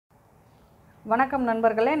வணக்கம்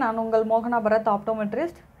நண்பர்களே, நான் உங்கள் மோகனா பரத்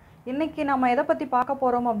ஆப்டோமெட்ரிஸ்ட். இன்றைக்கி நம்ம எதை பற்றி பார்க்க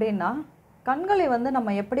போகிறோம் அப்படின்னா, கண்களை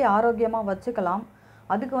நம்ம எப்படி ஆரோக்கியமாக வச்சுக்கலாம்,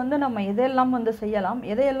 அதுக்கு நம்ம எதையெல்லாம் செய்யலாம்,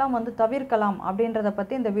 எதையெல்லாம் தவிர்க்கலாம் அப்படின்றத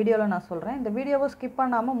பற்றி இந்த வீடியோவில் நான் சொல்கிறேன். இந்த வீடியோவை ஸ்கிப்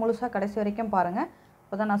பண்ணாமல் முழுசாக கடைசி வரைக்கும் பாருங்கள்.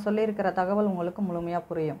 அப்போ தான் நான் சொல்லியிருக்கிற தகவல் உங்களுக்கு முழுமையாக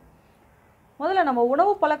புரியும். முதல்ல நம்ம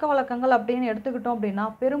உணவு பழக்க வழக்கங்கள் அப்படின்னு எடுத்துக்கிட்டோம் அப்படின்னா,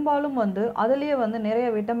 பெரும்பாலும் அதுலேயே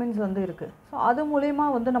நிறைய விட்டமின்ஸ் இருக்குது. ஸோ அது மூலிமா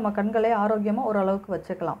நம்ம கண்களை ஆரோக்கியமாக ஓரளவுக்கு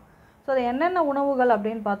வச்சுக்கலாம். ஸோ அது என்னென்ன உணவுகள்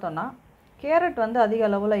அப்படின்னு பார்த்தோன்னா, கேரட் அதிக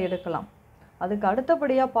அளவில் எடுக்கலாம். அதுக்கு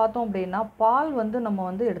அடுத்தபடியாக பார்த்தோம் அப்படின்னா, பால் நம்ம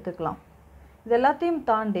எடுத்துக்கலாம். இது எல்லாத்தையும்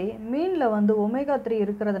தாண்டி மீனில் ஒமேகா 3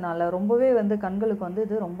 இருக்கிறதுனால ரொம்பவே கண்களுக்கு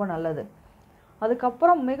இது ரொம்ப நல்லது.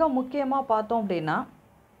 அதுக்கப்புறம் மிக முக்கியமாக பார்த்தோம் அப்படின்னா,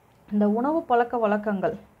 இந்த உணவு பழக்க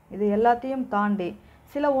வழக்கங்கள் இது எல்லாத்தையும் தாண்டி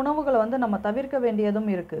சில உணவுகளை நம்ம தவிர்க்க வேண்டியதும்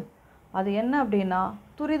இருக்குது. அது என்ன அப்படின்னா,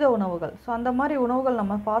 துரித உணவுகள். ஸோ அந்த மாதிரி உணவுகள்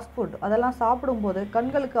நம்ம ஃபாஸ்ட் ஃபுட் அதெல்லாம் சாப்பிடும்போது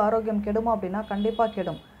கண்களுக்கு ஆரோக்கியம் கெடுமா அப்படின்னா கண்டிப்பாக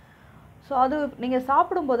கெடும். ஸோ அது நீங்கள்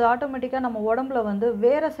சாப்பிடும்போது ஆட்டோமேட்டிக்காக நம்ம உடம்புல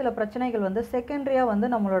வேறு சில பிரச்சனைகள் செகண்டரியாக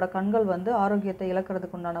நம்மளோட கண்கள் ஆரோக்கியத்தை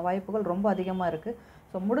இழக்கிறதுக்கு உண்டான வாய்ப்புகள் ரொம்ப அதிகமாக இருக்குது.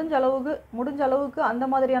 ஸோ முடிஞ்ச அளவுக்கு அந்த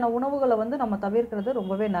மாதிரியான உணவுகளை நம்ம தவிர்க்கிறது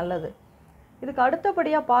ரொம்பவே நல்லது. இதுக்கு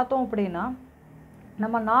அடுத்தபடியாக பார்த்தோம் அப்படின்னா,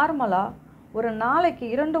 நம்ம நார்மலாக ஒரு நாளைக்கு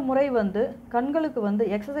 2 முறை கண்களுக்கு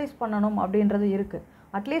எக்ஸசைஸ் பண்ணணும் அப்படின்றது இருக்குது.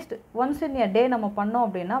 அட்லீஸ்ட் ஒன்ஸ் இன் எ டே நம்ம பண்ணோம்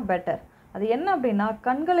அப்படின்னா பெட்டர். அது என்ன அப்படின்னா,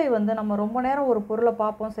 கண்களை நம்ம ரொம்ப நேரம் ஒரு பொருளை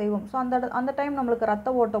பார்ப்போம் செய்வோம். ஸோ அந்த டைம் நம்மளுக்கு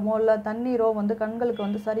ரத்த ஓட்டமோ இல்லை தண்ணீரோ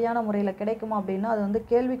கண்களுக்கு சரியான முறையில் கிடைக்குமா அப்படின்னா அது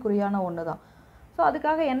கேள்விக்குறியான ஒன்று தான். ஸோ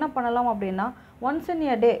அதுக்காக என்ன பண்ணலாம் அப்படின்னா, ஒன்ஸ் இன்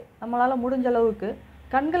எ டே நம்மளால் முடிஞ்ச அளவுக்கு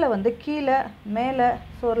கண்களை கீழே மேலே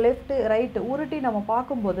ஸோ லெஃப்ட்டு ரைட்டு உருட்டி நம்ம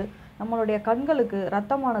பார்க்கும்போது நம்மளுடைய கண்களுக்கு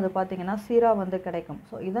ரத்தமானது பார்த்திங்கன்னா சீராக கிடைக்கும்.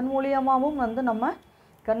 ஸோ இதன் மூலியமாகவும் நம்ம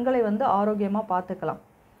கண்களை ஆரோக்கியமாக பார்த்துக்கலாம்.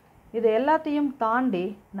 இது எல்லாத்தையும்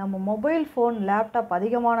தாண்டி நம்ம மொபைல் ஃபோன் லேப்டாப்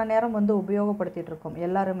அதிகமான நேரம் உபயோகப்படுத்திகிட்டு இருக்கோம்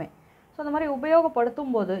எல்லாருமே. ஸோ அந்த மாதிரி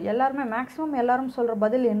உபயோகப்படுத்தும் போது மேக்ஸிமம் எல்லாரும் சொல்கிற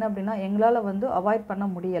பதில் என்ன அப்படின்னா, எங்களால் அவாய்ட் பண்ண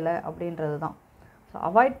முடியலை அப்படின்றது தான். ஸோ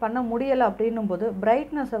அவாய்ட் பண்ண முடியலை அப்படின்னும் போது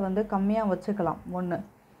பிரைட்னஸை கம்மியாக வச்சுக்கலாம் ஒன்று.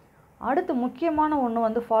 அடுத்து முக்கியமான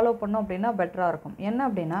ஒன்று ஃபாலோ பண்ணோம் அப்படின்னா பெட்டராக இருக்கும். என்ன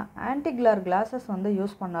அப்படின்னா, ஆன்டி கிளர் கிளாஸஸ்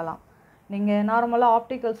யூஸ் பண்ணலாம். நீங்கள் நார்மலாக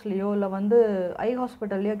ஆப்டிக்கல்ஸ்லேயோ இல்லை ஐ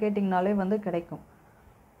ஹாஸ்பிட்டல்லையோ கேட்டிங்கனாலே கிடைக்கும்.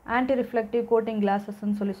 ஆன்டி ரிஃப்ளெக்டிவ் கோட்டிங்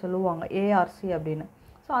கிளாஸஸ்ன்னு சொல்லுவாங்க, ஏஆர்சி அப்படின்னு.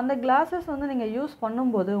 ஸோ அந்த கிளாஸஸ் நீங்கள் யூஸ்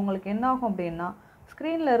பண்ணும்போது உங்களுக்கு என்ன ஆகும் அப்படின்னா,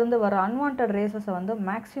 ஸ்க்ரீனில் இருந்து வர அன்வான்ட் ரேசஸை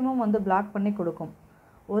மேக்ஸிமம் பிளாக் பண்ணி கொடுக்கும்.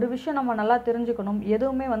 ஒரு விஷயம் நம்ம நல்லா தெரிஞ்சுக்கணும்,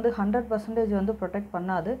 எதுவுமே 100% ப்ரொடெக்ட்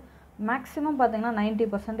பண்ணாது. மேக்ஸிமம் பார்த்திங்கன்னா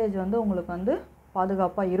 90% உங்களுக்கு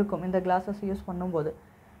பாதுகாப்பாக இருக்கும் இந்த கிளாஸஸ் யூஸ் பண்ணும்போது.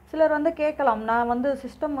 சிலர் கேட்கலாம், நான்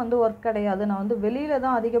சிஸ்டம் ஒர்க் கிடையாது, நான் வெளியில்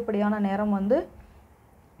தான் அதிகப்படியான நேரம்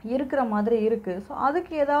இருக்கிற மாதிரி இருக்குது. ஸோ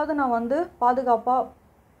அதுக்கு ஏதாவது நான் பாதுகாப்பாக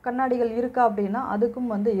கண்ணாடிகள் இருக்கா அப்படின்னா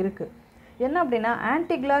அதுக்கும் இருக்குது. என்ன அப்படின்னா,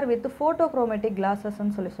 ஆன்டி கிளார் வித் ஃபோட்டோக்ரோமேட்டிக்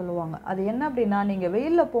கிளாஸஸ்ன்னு சொல்லுவாங்க. அது என்ன அப்படின்னா, நீங்கள்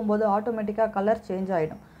வெயிலில் போகும்போது ஆட்டோமேட்டிக்காக கலர் சேஞ்ச்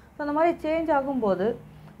ஆகிடும். ஸோ அந்த மாதிரி சேஞ்ச் ஆகும்போது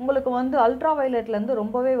உங்களுக்கு அல்ட்ரா வயலட்லேருந்து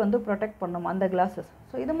ரொம்பவே ப்ரொடெக்ட் பண்ணும் அந்த கிளாஸஸ்.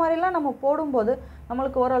 ஸோ இது மாதிரிலாம் நம்ம போடும்போது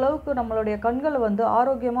நம்மளுக்கு ஓரளவுக்கு நம்மளுடைய கண்களை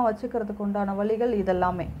ஆரோக்கியமாக வச்சுக்கிறதுக்கு உண்டான வழிகள்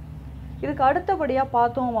இதெல்லாமே. இதுக்கு அடுத்தபடியாக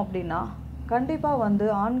பார்த்தோம் அப்படின்னா, கண்டிப்பாக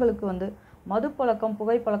ஆண்களுக்கு மதுப்பழக்கம்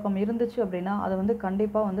புகைப்பழக்கம் இருந்துச்சு அப்படின்னா அதை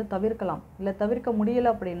கண்டிப்பாக தவிர்க்கலாம். இல்லை தவிர்க்க முடியலை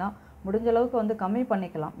அப்படின்னா முடிஞ்ச அளவுக்கு கம்மி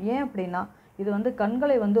பண்ணிக்கலாம். ஏன் அப்படின்னா, இது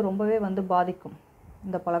கண்களை ரொம்பவே பாதிக்கும்.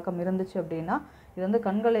 இந்த பழக்கம் இருந்துச்சு அப்படின்னா இது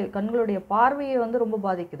கண்களுடைய பார்வையை ரொம்ப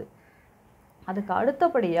பாதிக்குது. அதுக்கு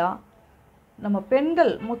அடுத்தபடியாக நம்ம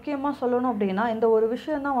பெண்கள் முக்கியமாக சொல்லணும் அப்படின்னா, இந்த ஒரு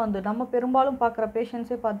விஷயந்தான் நம்ம பெரும்பாலும் பார்க்குற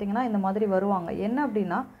பேஷண்ட்ஸே பார்த்திங்கன்னா இந்த மாதிரி வருவாங்க. என்ன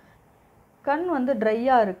அப்படின்னா, கண்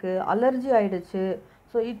ட்ரையாக இருக்குது, அலர்ஜி ஆகிடுச்சு,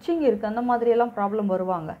 ஸோ இச்சிங் இருக்குது, அந்த மாதிரியெல்லாம் ப்ராப்ளம்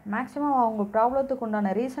வருவாங்க. மேக்ஸிமம் அவங்க ப்ராப்ளத்துக்கு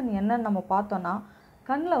உண்டான ரீசன் என்னன்னு நம்ம பார்த்தோன்னா,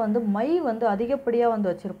 கண்ணில் மை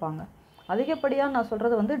அதிகப்படியாக வச்சுருப்பாங்க. அதிகப்படியாக நான்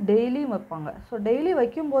சொல்கிறது டெய்லியும் வைப்பாங்க. ஸோ டெய்லி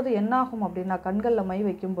வைக்கும்போது என்ன ஆகும் அப்படின்னா, கண்களில் மை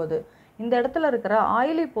வைக்கும்போது இந்த இடத்துல இருக்கிற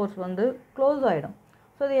ஆயிலி போர்ஸ் க்ளோஸ் ஆகிடும்.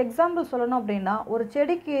 ஸோ இது எக்ஸாம்பிள் சொல்லணும் அப்படின்னா, ஒரு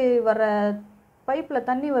செடிக்கு வர பைப்பில்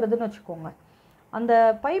தண்ணி வருதுன்னு வச்சுக்கோங்க.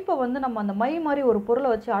 அந்த பைப்பை நம்ம அந்த மை மாதிரி ஒரு பொருளை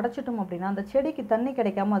வச்சு அடைச்சிட்டோம் அப்படின்னா அந்த செடிக்கு தண்ணி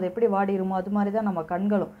கிடைக்காம அது எப்படி வாடிடுமோ அது மாதிரி தான் நம்ம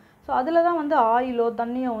கண்களும். ஸோ அதில் தான் ஆயிலோ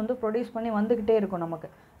தண்ணியோ ப்ரொடியூஸ் பண்ணி வந்துக்கிட்டே இருக்கும் நமக்கு.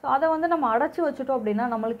 ஸோ அதை நம்ம அடைச்சி வச்சுட்டோம் அப்படின்னா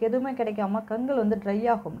நம்மளுக்கு எதுவுமே கிடைக்காம கண்கள்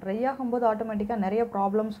ட்ரை ஆகும்போது ஆட்டோமேட்டிக்காக நிறைய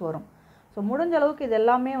ப்ராப்ளம்ஸ் வரும். ஸோ முடிஞ்ச அளவுக்கு இது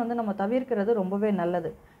எல்லாமே நம்ம தவிர்க்கிறது ரொம்பவே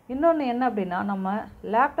நல்லது. இன்னொன்று என்ன அப்படின்னா, நம்ம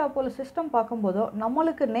லேப்டாப்போ சிஸ்டம் பார்க்கும்போதோ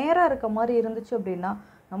நம்மளுக்கு நேராக இருக்க மாதிரி இருந்துச்சு அப்படின்னா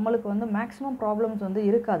நம்மளுக்கு மேக்ஸிமம் ப்ராப்ளம்ஸ்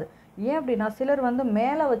இருக்காது. ஏன் அப்படின்னா, சிலர்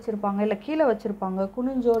மேலே வச்சுருப்பாங்க இல்லை கீழே வச்சுருப்பாங்க,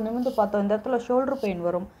 குனிஞ்சோ நிமிந்து பார்த்தோம் இந்த இடத்துல ஷோல்டர் பெயின்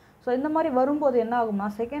வரும். ஸோ இந்த மாதிரி வரும்போது என்ன ஆகும்னா,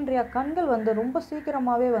 செகண்டரியாக கண்கள் ரொம்ப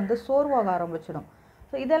சீக்கிரமாகவே சோர்வாக ஆரம்பிச்சிடும்.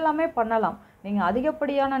 ஸோ இதெல்லாமே பண்ணலாம். நீங்கள்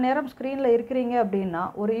அதிகப்படியான நேரம் ஸ்க்ரீனில் இருக்கிறீங்க அப்படின்னா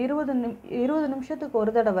ஒரு 20 நிமிஷத்துக்கு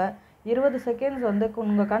ஒரு தடவை 20 செகண்ட்ஸ் வந்து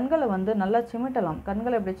உங்கள் கண்களை வந்து நல்லா சிமிட்டலாம்.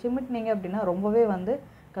 கண்களை இப்படி சிமிட்டினீங்க அப்படின்னா ரொம்பவே வந்து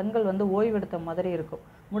கண்கள் வந்து ஓய்வெடுத்த மாதிரி இருக்கும்.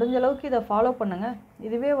 முடிஞ்ச அளவுக்கு இதை ஃபாலோ பண்ணுங்கள்.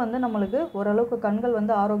 இதுவே வந்து நம்மளுக்கு ஓரளவுக்கு கண்கள்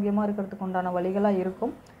வந்து ஆரோக்கியமாக இருக்கிறதுக்கு உண்டான வழிகளாக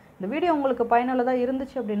இருக்கும். இந்த வீடியோ உங்களுக்கு பயனுள்ளதாக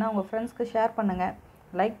இருந்துச்சு அப்படின்னா உங்கள் ஃப்ரெண்ட்ஸ்க்கு ஷேர் பண்ணுங்கள்,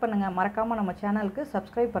 லைக் பண்ணுங்கள். மறக்காமல் நம்ம சேனலுக்கு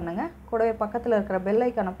சப்ஸ்கிரைப் பண்ணுங்கள். கூடவே பக்கத்தில் இருக்கிற பெல்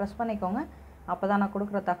ஐக்கானை ப்ரெஸ் பண்ணிக்கோங்க. அப்போ தான் நான்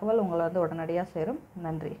கொடுக்குற தகவல் உங்களை வந்து உடனடியாக சேரும்.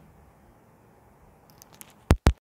 நன்றி.